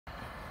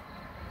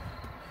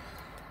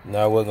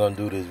Now we're gonna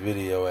do this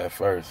video at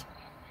first,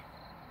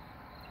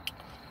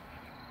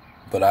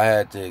 but I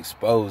had to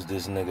expose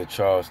this nigga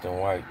Charleston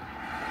White.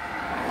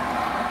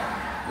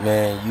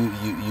 Man,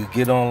 you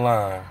get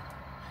online,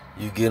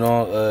 you get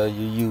on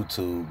your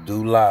YouTube,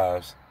 do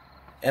lives,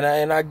 and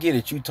I get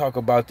it. You talk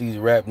about these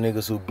rap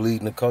niggas who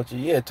bleed in the culture.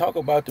 Yeah, talk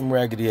about them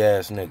raggedy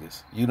ass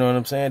niggas. You know what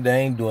I'm saying? They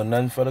ain't doing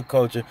nothing for the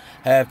culture.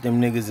 Half them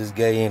niggas is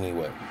gay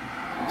anyway.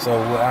 So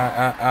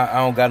I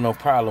don't got no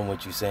problem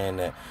with you saying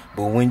that.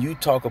 But when you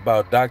talk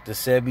about Dr.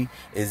 Sebi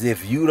as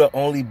if you the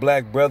only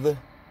black brother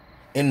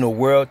in the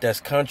world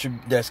that's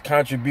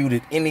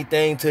contributed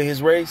anything to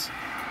his race,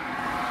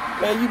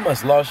 man, you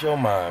must lost your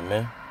mind,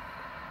 man.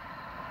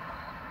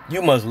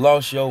 You must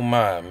lost your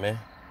mind, man.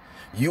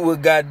 You a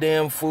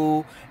goddamn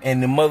fool,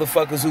 and the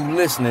motherfuckers who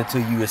listening to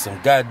you is some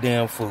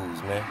goddamn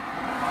fools, man.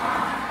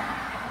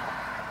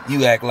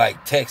 You act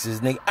like Texas,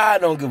 nigga. I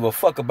don't give a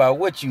fuck about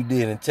what you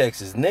did in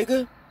Texas,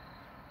 nigga.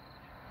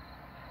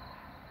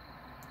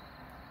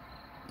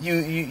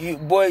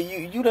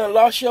 You done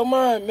lost your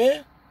mind,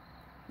 man.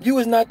 You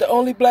is not the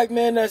only black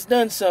man that's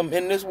done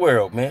something in this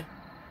world, man.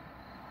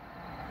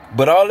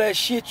 But all that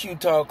shit you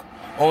talk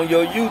on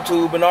your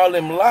YouTube and all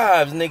them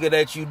lives, nigga,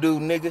 that you do,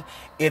 nigga,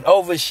 it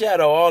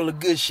overshadow all the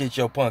good shit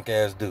your punk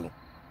ass do.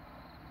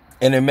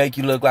 And it make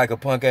you look like a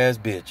punk ass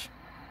bitch.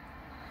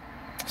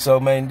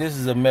 So, man, this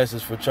is a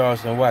message for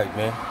Charleston White,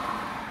 man.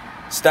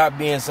 Stop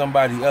being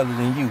somebody other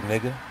than you,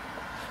 nigga.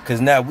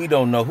 Because now we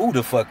don't know who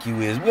the fuck you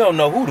is. We don't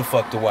know who the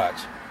fuck to watch.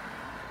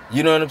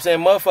 You know what I'm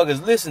saying?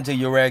 Motherfuckers listen to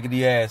your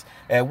raggedy ass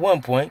at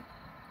one point.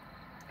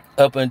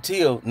 Up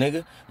until,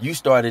 nigga, you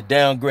started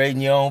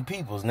downgrading your own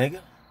peoples, nigga.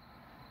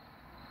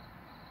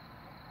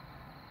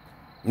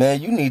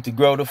 Man, you need to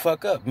grow the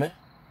fuck up, man.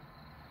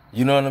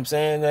 You know what I'm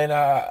saying? And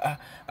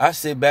I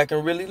sit back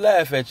and really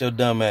laugh at your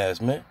dumb ass,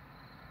 man.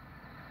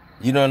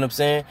 You know what I'm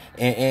saying?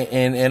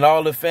 And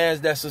all the fans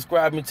that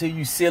subscribing to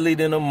you silly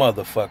than a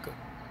motherfucker.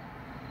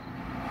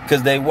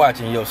 Because they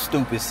watching your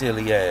stupid,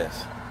 silly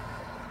ass.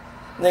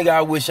 Nigga,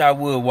 I wish I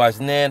would watch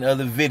none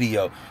other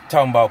video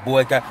talking about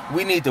boycott.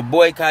 We need to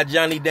boycott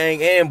Johnny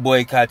Dang and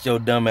boycott your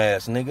dumb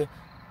ass, nigga.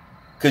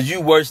 Because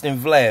you worse than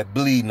Vlad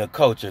bleeding the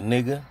culture,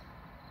 nigga.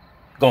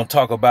 Gonna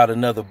talk about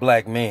another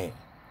black man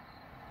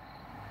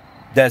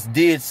that's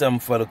did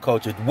something for the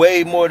culture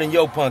way more than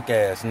your punk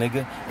ass,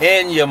 nigga.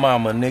 And your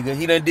mama, nigga.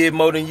 He done did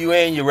more than you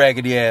and your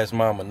raggedy ass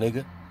mama,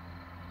 nigga.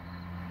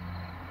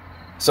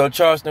 So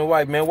Charleston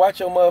White, man, watch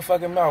your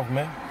motherfucking mouth,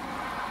 man,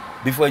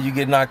 before you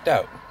get knocked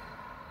out.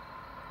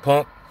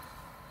 Punk.